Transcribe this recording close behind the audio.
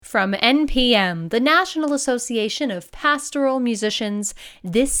From NPM, the National Association of Pastoral Musicians,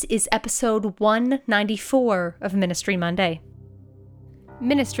 this is episode 194 of Ministry Monday.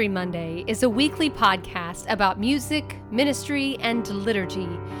 Ministry Monday is a weekly podcast about music, ministry, and liturgy,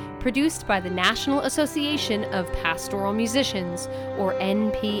 produced by the National Association of Pastoral Musicians, or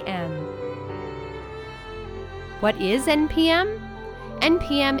NPM. What is NPM?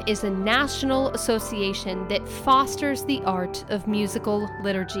 NPM is a national association that fosters the art of musical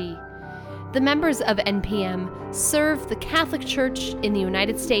liturgy. The members of NPM serve the Catholic Church in the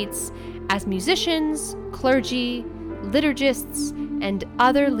United States as musicians, clergy, liturgists, and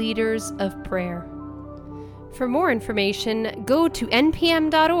other leaders of prayer. For more information, go to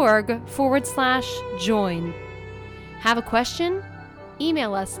npm.org/join. Have a question?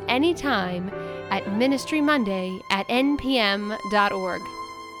 Email us anytime at ministrymonday@npm.org.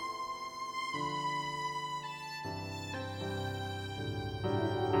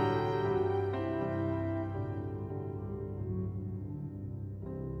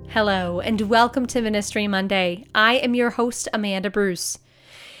 Hello, and welcome to Ministry Monday. I am your host, Amanda Bruce.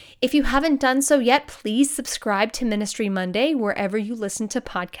 If you haven't done so yet, please subscribe to Ministry Monday wherever you listen to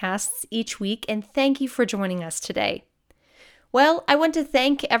podcasts each week, and thank you for joining us today. Well, I want to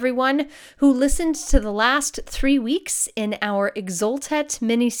thank everyone who listened to the last 3 weeks in our Exultet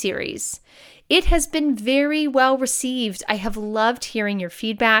mini-series. It has been very well received. I have loved hearing your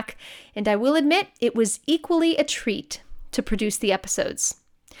feedback, and I will admit it was equally a treat to produce the episodes.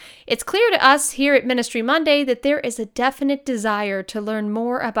 It's clear to us here at Ministry Monday that there is a definite desire to learn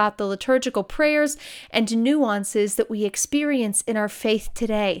more about the liturgical prayers and nuances that we experience in our faith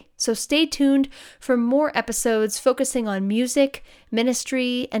today. So stay tuned for more episodes focusing on music,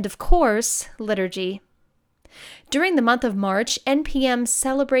 ministry, and of course, liturgy. During the month of March, NPM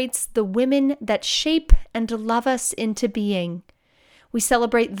celebrates the women that shape and love us into being. We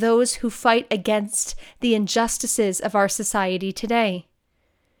celebrate those who fight against the injustices of our society today.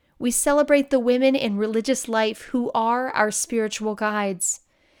 We celebrate the women in religious life who are our spiritual guides.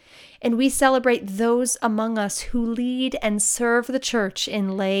 And we celebrate those among us who lead and serve the church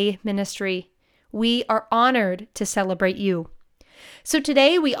in lay ministry. We are honored to celebrate you. So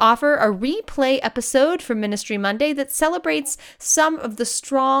today we offer a replay episode for Ministry Monday that celebrates some of the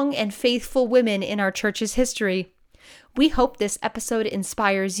strong and faithful women in our church's history. We hope this episode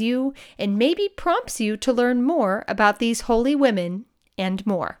inspires you and maybe prompts you to learn more about these holy women and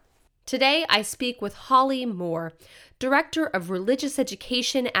more. Today, I speak with Holly Moore, Director of Religious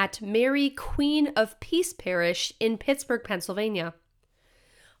Education at Mary Queen of Peace Parish in Pittsburgh, Pennsylvania.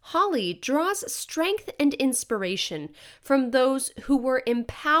 Holly draws strength and inspiration from those who were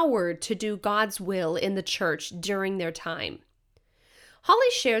empowered to do God's will in the church during their time. Holly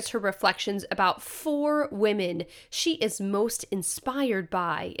shares her reflections about 4 women she is most inspired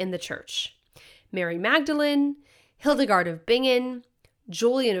by in the church: Mary Magdalene, Hildegard of Bingen,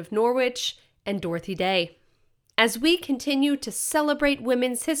 Julian of Norwich, and Dorothy Day. As we continue to celebrate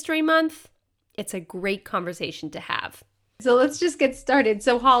Women's History Month, it's a great conversation to have. So let's just get started.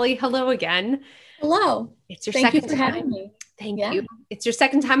 So Holly, hello again. Hello. It's your Thank second you for time. having me. Thank you. It's your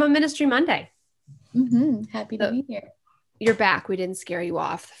second time on Ministry Monday. Happy to be here. You're back. We didn't scare you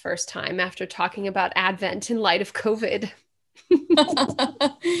off the first time after talking about Advent in light of COVID.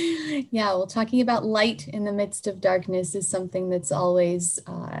 Yeah, well, talking about light in the midst of darkness is something that's always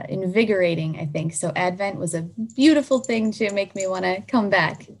invigorating, I think. So Advent was a beautiful thing to make me want to come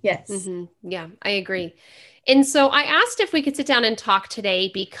back. Yes. Yeah, I agree. And so I asked if we could sit down and talk today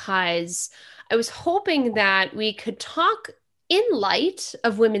because I was hoping that we could talk in light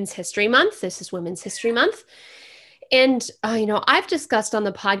of Women's History Month. This is Women's History Month. And, I've discussed on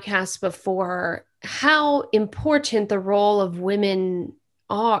the podcast before how important the role of women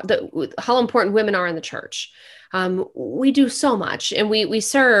are, how important women are in the church. We do so much and we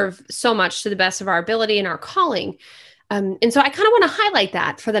serve so much to the best of our ability and our calling. And so I kind of want to highlight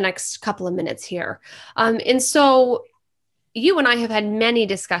that for the next couple of minutes here. And so you and I have had many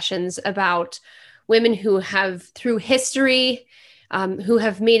discussions about women who have, through history, who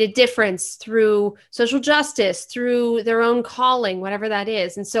have made a difference through social justice, through their own calling, whatever that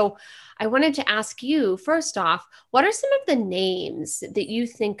is. And so I wanted to ask you, first off, what are some of the names that you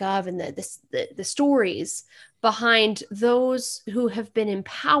think of and the stories behind those who have been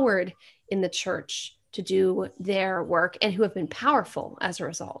empowered in the church to do their work and who have been powerful as a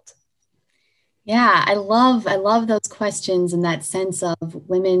result? Yeah, I love those questions and that sense of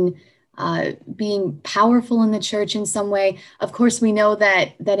women being powerful in the church in some way. Of course, we know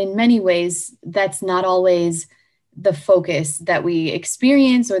that in many ways, that's not always the focus that we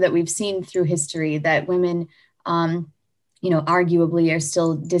experience or that we've seen through history, that women arguably are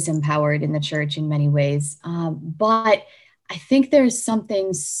still disempowered in the church in many ways. But I think there's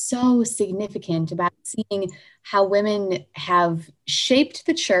something so significant about seeing how women have shaped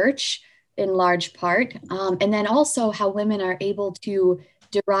the church in large part, and then also how women are able to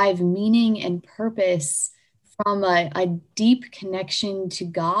derive meaning and purpose from a deep connection to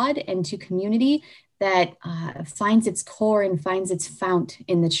God and to community that finds its core and finds its fount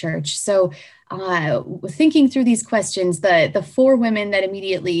in the church. So thinking through these questions, the four women that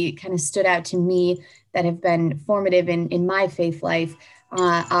immediately kind of stood out to me that have been formative in my faith life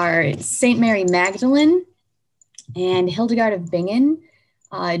are St. Mary Magdalene and Hildegard of Bingen,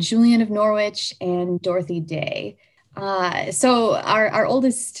 Julian of Norwich, and Dorothy Day. So our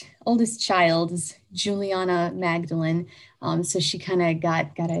oldest child is Juliana Magdalene. So she kind of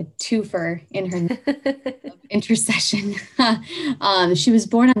got a twofer in her intercession. She was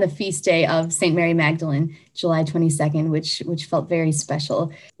born on the feast day of St. Mary Magdalene, July 22nd, which felt very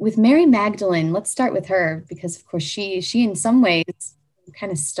special. With Mary Magdalene, let's start with her because, of course, she in some ways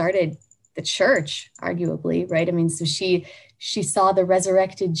kind of started the church, arguably, right? I mean, so she saw the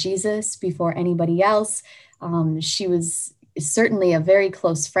resurrected Jesus before anybody else. She was certainly a very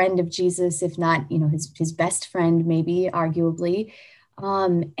close friend of Jesus, if not, his best friend, maybe, arguably.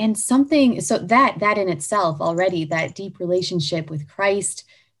 And something, so that in itself already, that deep relationship with Christ,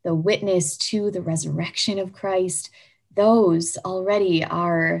 the witness to the resurrection of Christ, those already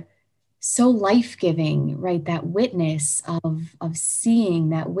are so life-giving, right? That witness of seeing,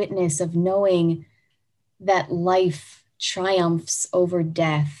 that witness of knowing that life triumphs over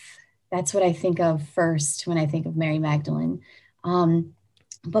death. That's what I think of first when I think of Mary Magdalene.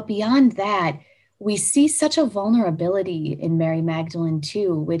 But beyond that, we see such a vulnerability in Mary Magdalene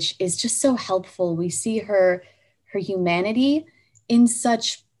too, which is just so helpful. We see her humanity in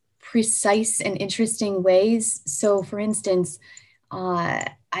such precise and interesting ways. So for instance,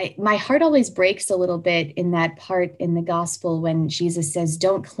 my heart always breaks a little bit in that part in the gospel when Jesus says,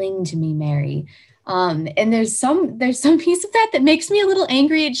 "Don't cling to me, Mary." And there's some piece of that makes me a little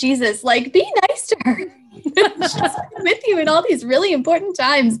angry at Jesus. Like, be nice to her. She's with you in all these really important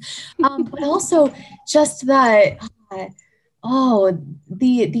times. But also just the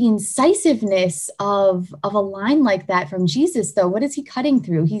incisiveness of a line like that from Jesus, though. What is he cutting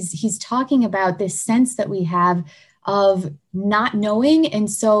through? He's talking about this sense that we have of not knowing. And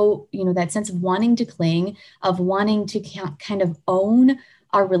so, that sense of wanting to cling, of wanting to kind of own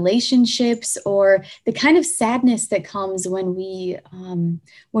our relationships, or the kind of sadness that comes when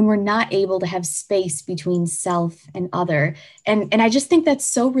we're not able to have space between self and other. And I just think that's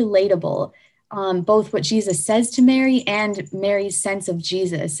so relatable. Both what Jesus says to Mary and Mary's sense of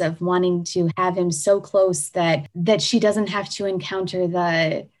Jesus, of wanting to have him so close that she doesn't have to encounter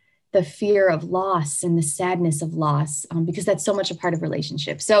the fear of loss and the sadness of loss, because that's so much a part of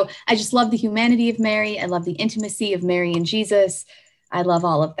relationship. So I just love the humanity of Mary. I love the intimacy of Mary and Jesus. I love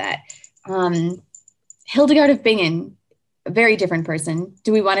all of that. Hildegard of Bingen, a very different person.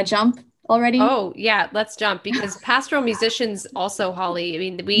 Do we want to jump already? Oh yeah, let's jump, because pastoral musicians also, Holly. I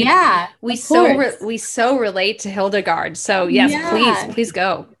mean, we so relate to Hildegard. So yes, please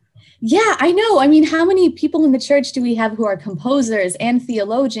go. Yeah, I know. I mean, how many people in the church do we have who are composers and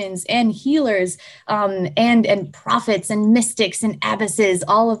theologians and healers, and prophets and mystics and abbesses,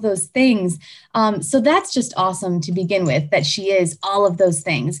 all of those things. So that's just awesome to begin with, that she is all of those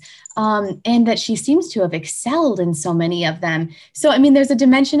things, and that she seems to have excelled in so many of them. So, I mean, there's a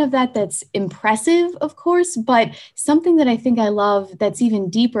dimension of that that's impressive, of course, but something that I think I love that's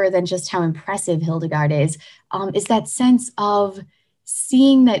even deeper than just how impressive Hildegard is that sense of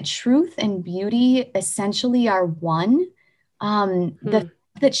seeing that truth and beauty essentially are one. The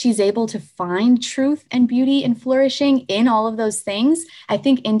fact that she's able to find truth and beauty and flourishing in all of those things, I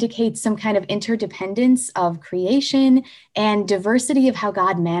think indicates some kind of interdependence of creation and diversity of how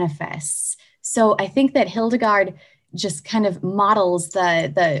God manifests. So I think that Hildegard just kind of models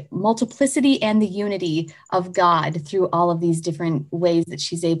the multiplicity and the unity of God through all of these different ways that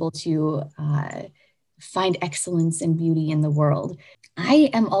she's able to find excellence and beauty in the world. I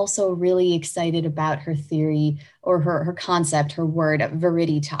am also really excited about her theory, or her concept, her word,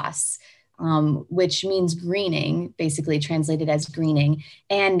 viriditas, which means greening, basically translated as greening.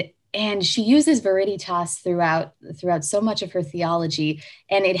 And she uses viriditas throughout so much of her theology.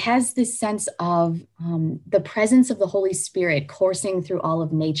 And it has this sense of the presence of the Holy Spirit coursing through all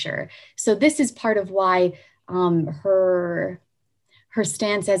of nature. So this is part of why her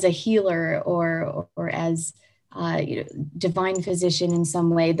stance as a healer or as divine physician in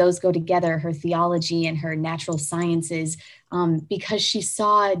some way. Those go together, her theology and her natural sciences, because she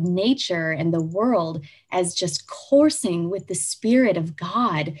saw nature and the world as just coursing with the Spirit of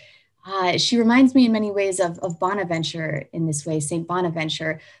God. She reminds me in many ways of Bonaventure in this way, St.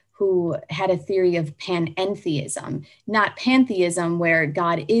 Bonaventure, who had a theory of panentheism, not pantheism where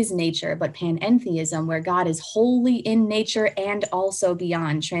God is nature, but panentheism where God is wholly in nature and also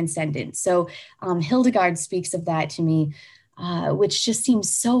beyond, transcendent. So Hildegard speaks of that to me, which just seems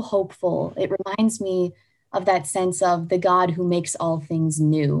so hopeful. It reminds me of that sense of the God who makes all things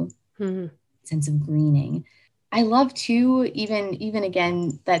new, sense of greening. I love too, even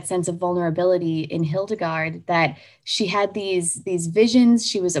again, that sense of vulnerability in Hildegard, that she had these visions.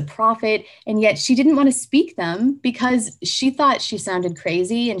 She was a prophet, and yet she didn't want to speak them because she thought she sounded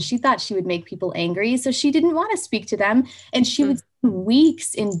crazy and she thought she would make people angry. So she didn't want to speak to them, and she would spend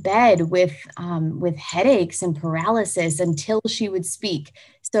weeks in bed with headaches and paralysis until she would speak.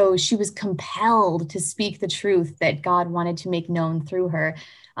 So she was compelled to speak the truth that God wanted to make known through her.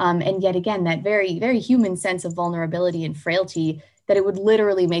 And yet again, that very, very human sense of vulnerability and frailty, that it would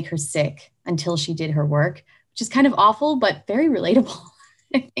literally make her sick until she did her work, which is kind of awful, but very relatable,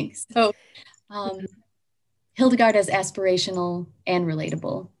 I think. So Hildegard is aspirational and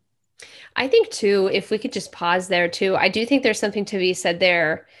relatable. I think too, if we could just pause there too, I do think there's something to be said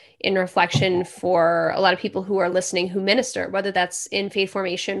there in reflection for a lot of people who are listening who minister, whether that's in faith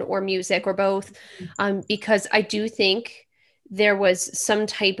formation or music or both, because I do think there was some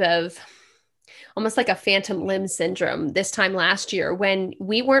type of almost like a phantom limb syndrome this time last year when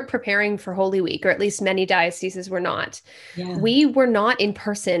we weren't preparing for Holy Week, or at least many dioceses were not. Yeah. We were not in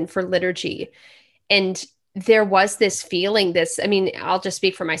person for liturgy. And there was this feeling, I'll just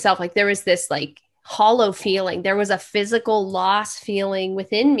speak for myself. Like there was this like hollow feeling. There was a physical loss feeling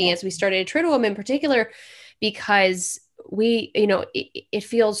within me as we started Triduum in particular, because it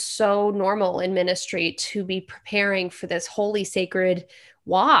feels so normal in ministry to be preparing for this holy, sacred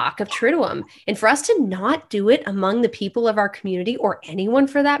walk of Triduum. And for us to not do it among the people of our community, or anyone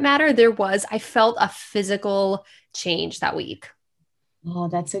for that matter, I felt a physical change that week. Oh,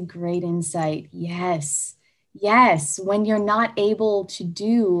 that's a great insight. Yes. Yes. When you're not able to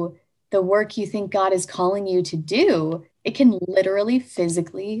do the work you think God is calling you to do, it can literally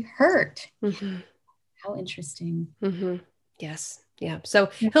physically hurt. Mm-hmm. How interesting. Mm-hmm. Yes. Yeah. So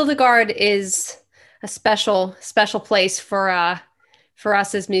Hildegard is a special place for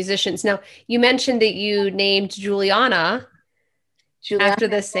us as musicians. Now, you mentioned that you named Juliana after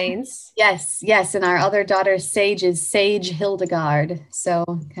the saints. Yes. And our other daughter, Sage, is Sage Hildegard. So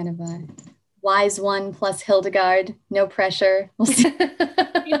kind of a wise one plus Hildegard. No pressure. We'll see.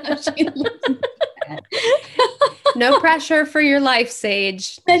 No pressure for your life,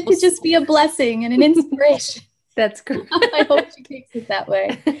 Sage. That could just be a blessing and an inspiration. That's great. I hope she takes it that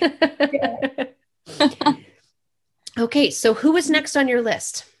way. Yeah. Okay, so who was next on your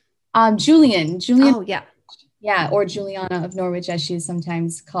list? Julian. Oh, yeah. Yeah, or Juliana of Norwich, as she is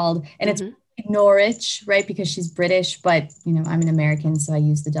sometimes called. And it's Norwich, right? Because she's British, but, I'm an American, so I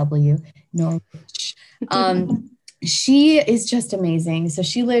use the W, Norwich. She is just amazing. So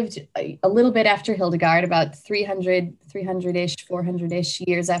she lived a little bit after Hildegard, about 300-ish, 400-ish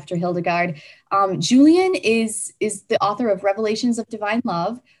years after Hildegard. Julian is the author of Revelations of Divine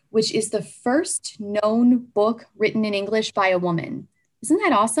Love, which is the first known book written in English by a woman. Isn't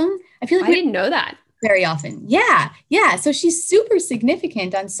that awesome? I feel like I didn't know that. Very often. Yeah. So she's super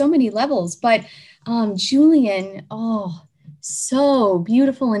significant on so many levels. But Julian, so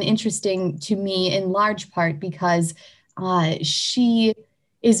beautiful and interesting to me in large part because she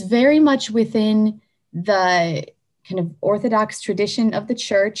is very much within the kind of Orthodox tradition of the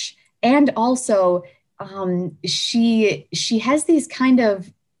church. And also she has these kind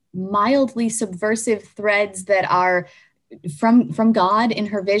of mildly subversive threads that are from God in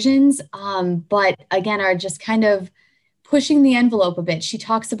her visions, but again, are just kind of pushing the envelope a bit. She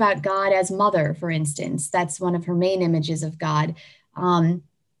talks about God as mother, for instance. That's one of her main images of God. And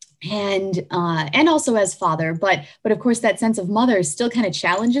also as father, but of course that sense of mother still kind of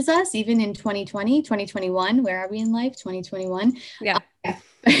challenges us even in 2020, 2021. Where are we in life? 2021. Yeah.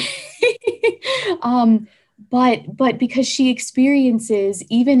 But because she experiences,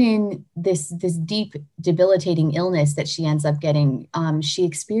 even in this deep debilitating illness that she ends up getting, she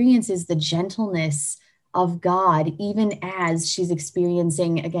experiences the gentleness of God, even as she's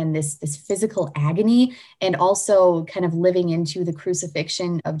experiencing, again, this physical agony and also kind of living into the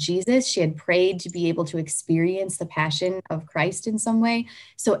crucifixion of Jesus. She had prayed to be able to experience the passion of Christ in some way.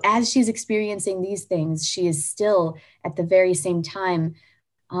 So as she's experiencing these things, she is still at the very same time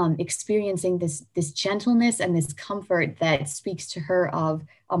experiencing this gentleness and this comfort that speaks to her of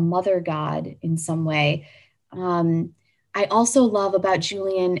a mother God in some way. I also love about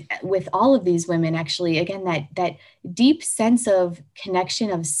Julian, with all of these women, actually, again, that deep sense of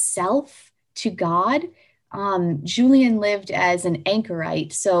connection of self to God. Julian lived as an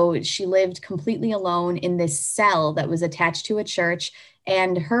anchorite, so she lived completely alone in this cell that was attached to a church,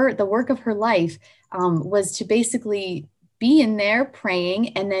 and the work of her life was to basically be in there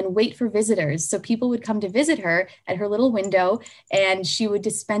praying and then wait for visitors. So people would come to visit her at her little window, and she would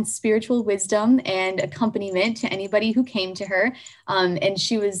dispense spiritual wisdom and accompaniment to anybody who came to her. And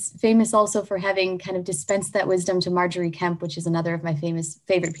she was famous also for having kind of dispensed that wisdom to Margery Kempe, which is another of my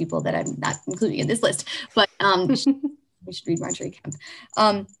favorite people that I'm not including in this list, but we should read Margery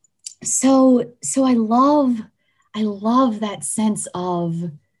Kempe. So I love that sense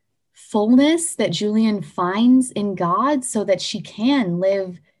of fullness that Julian finds in God, so that she can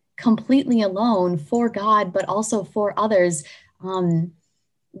live completely alone for God, but also for others,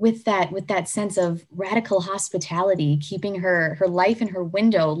 with that sense of radical hospitality, keeping her life and her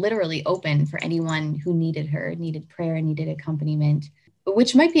window literally open for anyone who needed prayer, and needed accompaniment,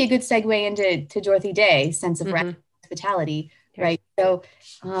 which might be a good segue into Dorothy Day, sense of radical hospitality, right? So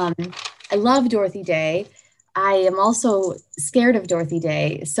I love Dorothy Day. I am also scared of Dorothy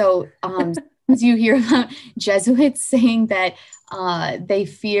Day. So sometimes you hear about Jesuits saying that they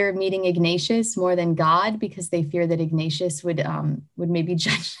fear meeting Ignatius more than God, because they fear that Ignatius would maybe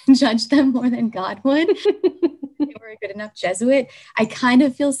judge them more than God would. They were a good enough Jesuit. I kind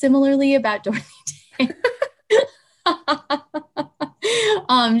of feel similarly about Dorothy Day.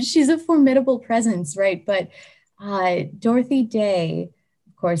 She's a formidable presence, right? But Dorothy Day,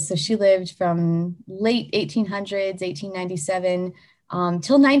 of course, so she lived from late 1800s, 1897,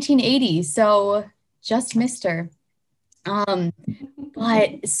 till 1980. So just missed her.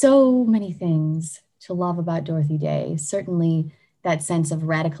 But so many things to love about Dorothy Day. Certainly that sense of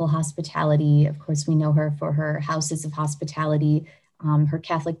radical hospitality. Of course, we know her for her houses of hospitality, her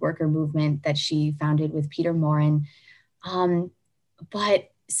Catholic worker movement that she founded with Peter Morin. But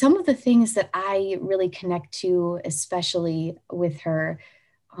some of the things that I really connect to, especially with her,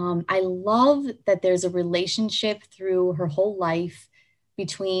 I love that there's a relationship through her whole life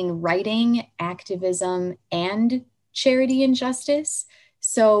between writing, activism, and charity and justice.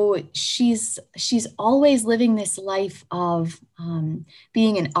 So she's always living this life of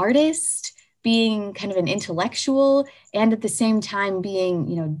being an artist, being kind of an intellectual, and at the same time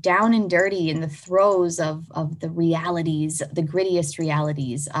being, down and dirty in the throes of the realities, the grittiest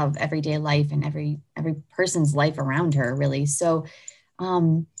realities of everyday life and every person's life around her, really. So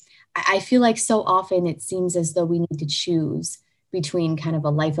I feel like so often it seems as though we need to choose between kind of a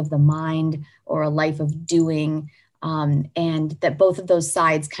life of the mind or a life of doing, and that both of those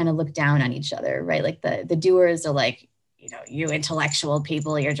sides kind of look down on each other, right? Like the doers are like, you intellectual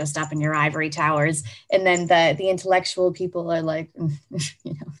people, you're just up in your ivory towers. And then the intellectual people are like,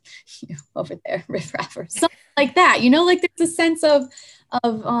 over there, riffraff, something like that, like there's a sense of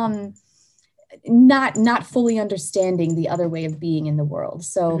not fully understanding the other way of being in the world.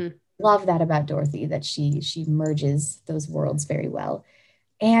 So love that about Dorothy, that she merges those worlds very well.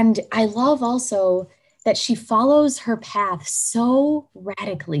 And I love also that she follows her path so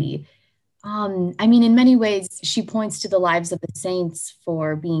radically. In many ways, she points to the lives of the saints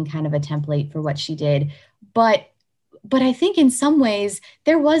for being kind of a template for what she did. But I think in some ways,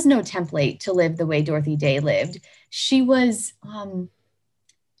 there was no template to live the way Dorothy Day lived. She was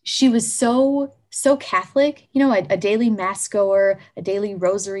so Catholic, a daily mass goer, a daily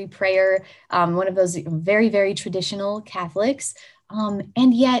rosary prayer, one of those very, very traditional Catholics.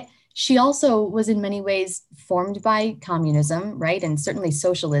 And yet she also was in many ways formed by communism, right? And certainly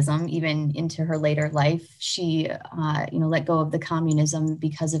socialism, even into her later life. She, let go of the communism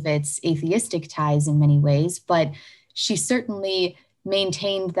because of its atheistic ties in many ways, but she certainly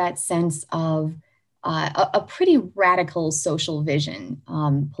maintained that sense of a pretty radical social vision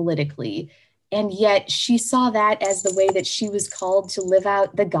politically. And yet she saw that as the way that she was called to live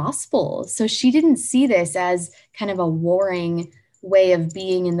out the gospel. So she didn't see this as kind of a warring way of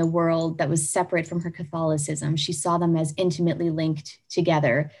being in the world that was separate from her Catholicism. She saw them as intimately linked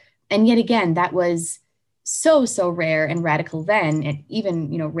together. And yet again, that was so rare and radical then, and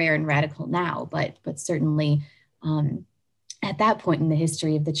even, rare and radical now, but certainly at that point in the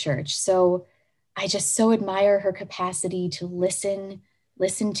history of the church. So I just so admire her capacity to listen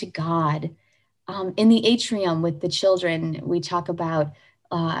to God. In the atrium with the children, we talk about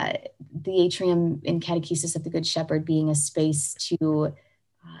the atrium in Catechesis of the Good Shepherd being a space to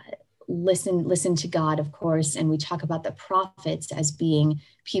listen to God, of course. And we talk about the prophets as being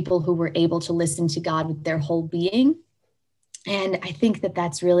people who were able to listen to God with their whole being. And I think that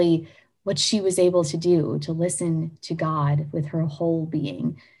that's really what she was able to do, to listen to God with her whole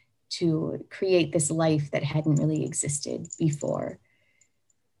being, to create this life that hadn't really existed before.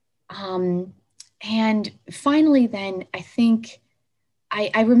 And finally, then, I think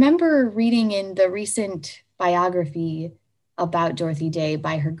I remember reading in the recent biography about Dorothy Day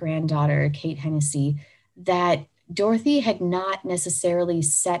by her granddaughter, Kate Hennessy, that Dorothy had not necessarily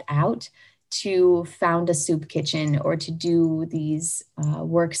set out to found a soup kitchen or to do these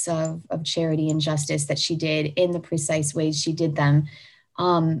works of charity and justice that she did in the precise ways she did them.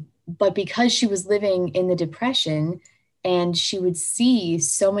 But because she was living in the Depression and she would see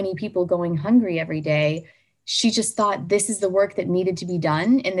so many people going hungry every day, she just thought this is the work that needed to be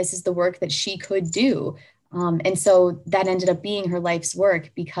done and this is the work that she could do. And so that ended up being her life's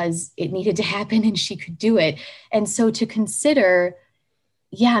work because it needed to happen and she could do it. And so to consider,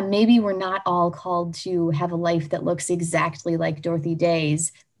 yeah, maybe we're not all called to have a life that looks exactly like Dorothy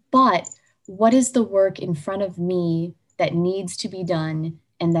Day's, but what is the work in front of me that needs to be done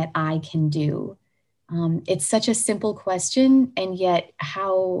and that I can do? It's such a simple question, and yet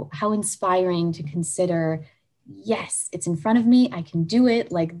how inspiring to consider, yes, it's in front of me, I can do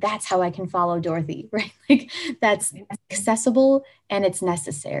it, like that's how I can follow Dorothy, right? Like that's accessible and it's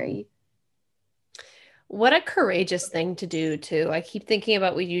necessary. What a courageous thing to do, too. I keep thinking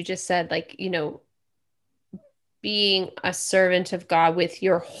about what you just said, like, being a servant of God with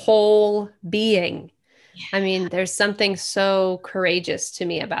your whole being. Yeah. I mean, there's something so courageous to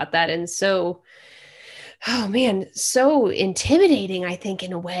me about that. And so, oh man, so intimidating, I think,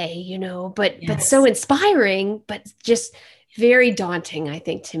 in a way, but so inspiring, but just very daunting, I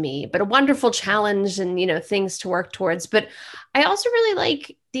think, to me, but a wonderful challenge and, things to work towards. But I also really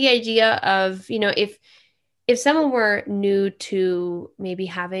like the idea of, if someone were new to maybe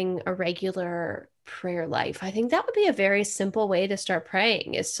having a regular prayer life, I think that would be a very simple way to start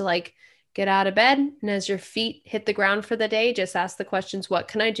praying, is to get out of bed. And as your feet hit the ground for the day, just ask the questions, what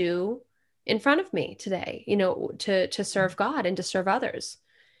can I do in front of me today, to serve God and to serve others?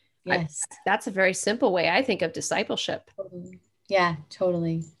 Yes. That's a very simple way, I think, of discipleship. Yeah,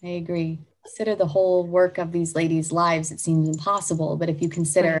 totally. I agree. Consider the whole work of these ladies' lives. It seems impossible, but if you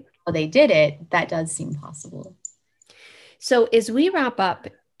consider how they did it, that does seem possible. So as we wrap up,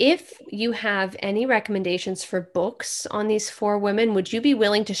 if you have any recommendations for books on these 4 women, would you be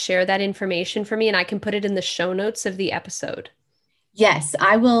willing to share that information for me? And I can put it in the show notes of the episode. Yes,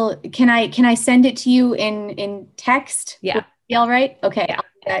 I will. Can I send it to you in text? Yeah. Would that be all right? Okay. Yeah. I'll do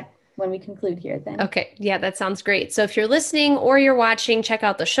that when we conclude here then. Okay. Yeah, that sounds great. So if you're listening or you're watching, check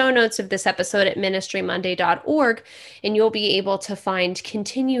out the show notes of this episode at ministrymonday.org, and you'll be able to find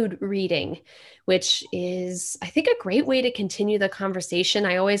continued reading, which is, I think, a great way to continue the conversation.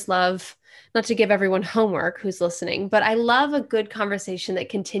 I always love, not to give everyone homework who's listening, but I love a good conversation that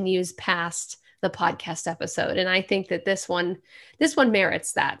continues past the podcast episode. And I think that this one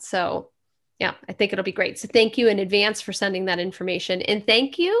merits that. So yeah, I think it'll be great. So thank you in advance for sending that information. And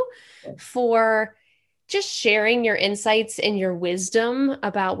thank you for just sharing your insights and your wisdom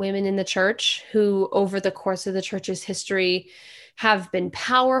about women in the church who, over the course of the church's history, have been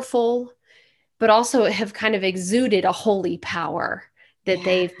powerful, but also have kind of exuded a holy power that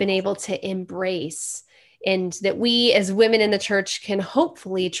they've been able to embrace, and that we as women in the church can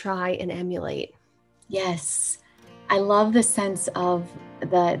hopefully try and emulate. Yes. I love the sense of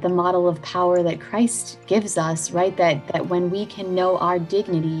the model of power that Christ gives us, right? That when we can know our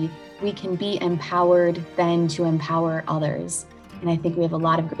dignity, we can be empowered then to empower others. And I think we have a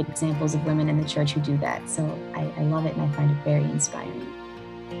lot of great examples of women in the church who do that. So I love it, and I find it very inspiring.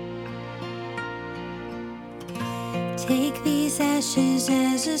 Take these ashes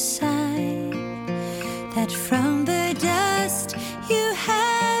as a sign that from the dust you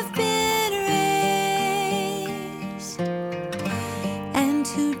have been raised, and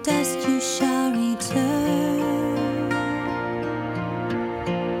to dust you shall return.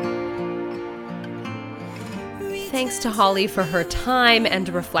 Thanks to Holly for her time and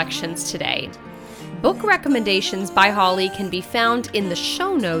reflections today. Book recommendations by Holly can be found in the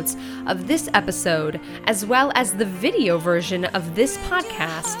show notes of this episode, as well as the video version of this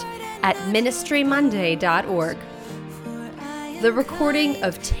podcast at ministrymonday.org. The recording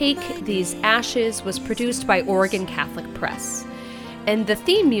of Take These Ashes was produced by Oregon Catholic Press, and the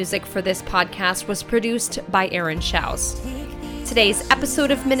theme music for this podcast was produced by Aaron Schaus. Today's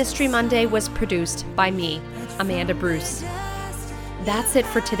episode of Ministry Monday was produced by me, Amanda Bruce. That's it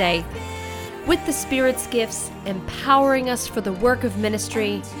for today. With the Spirit's gifts empowering us for the work of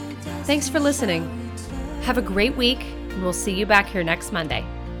ministry, Thanks for listening. Have a great week, and we'll see you back here next Monday.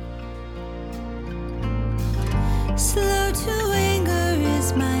 Slow to anger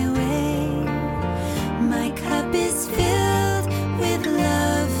is my way. My cup is filled.